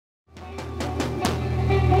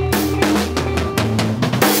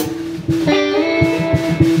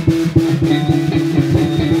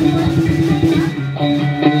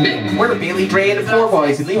Billy, Dre, and the Four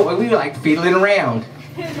Boys, and we were like fiddling around.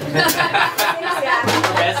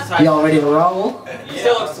 Y'all ready to roll? Yeah.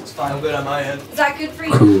 Still looks fine. I'm good on my end. Is that good for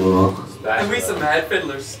you? Cool. And we some mad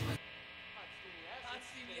fiddlers.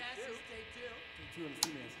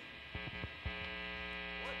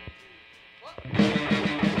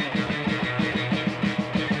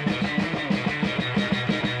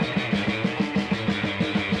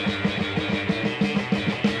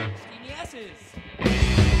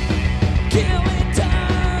 Killing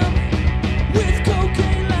time with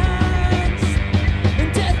cocaine lines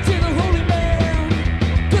and death to the holy man,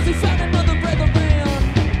 'cause he found another brother man,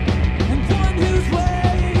 and one whose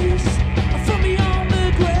ways are from beyond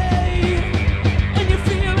the grave, and you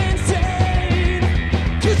feel insane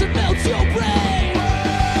 'cause it melts your brain.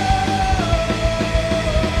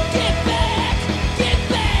 Get back, get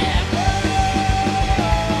back.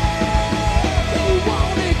 Who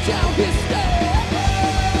wanna count his steps?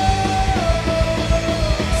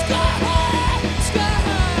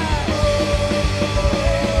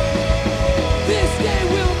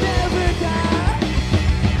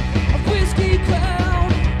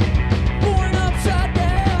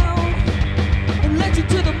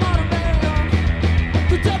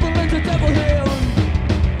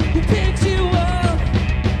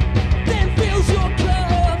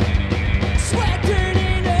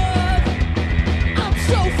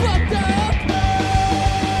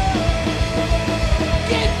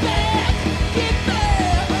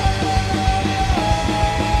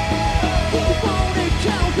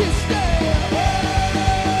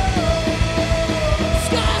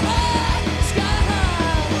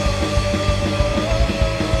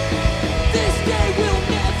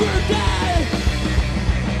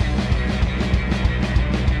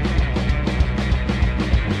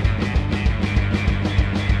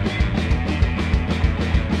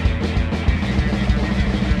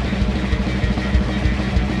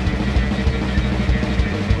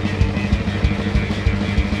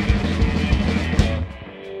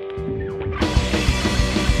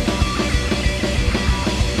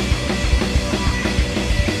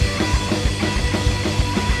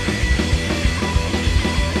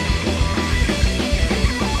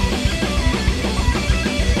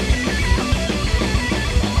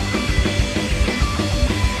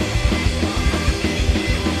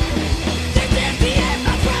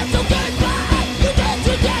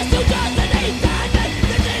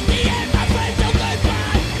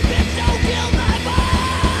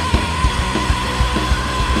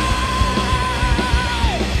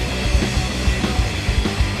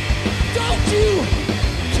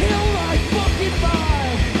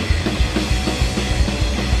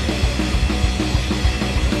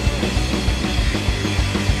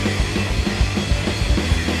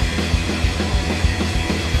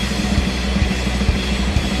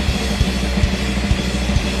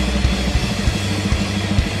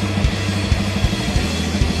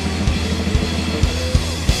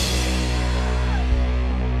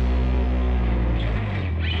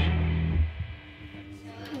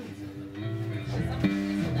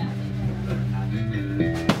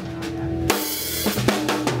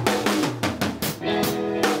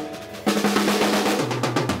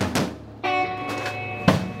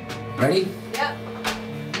 Ready? Yep.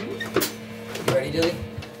 You ready, Dilly?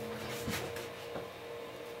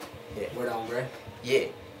 Yeah. We're down, Bray. Yeah.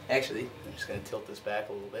 Actually, I'm just gonna tilt this back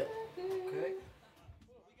a little bit. Okay.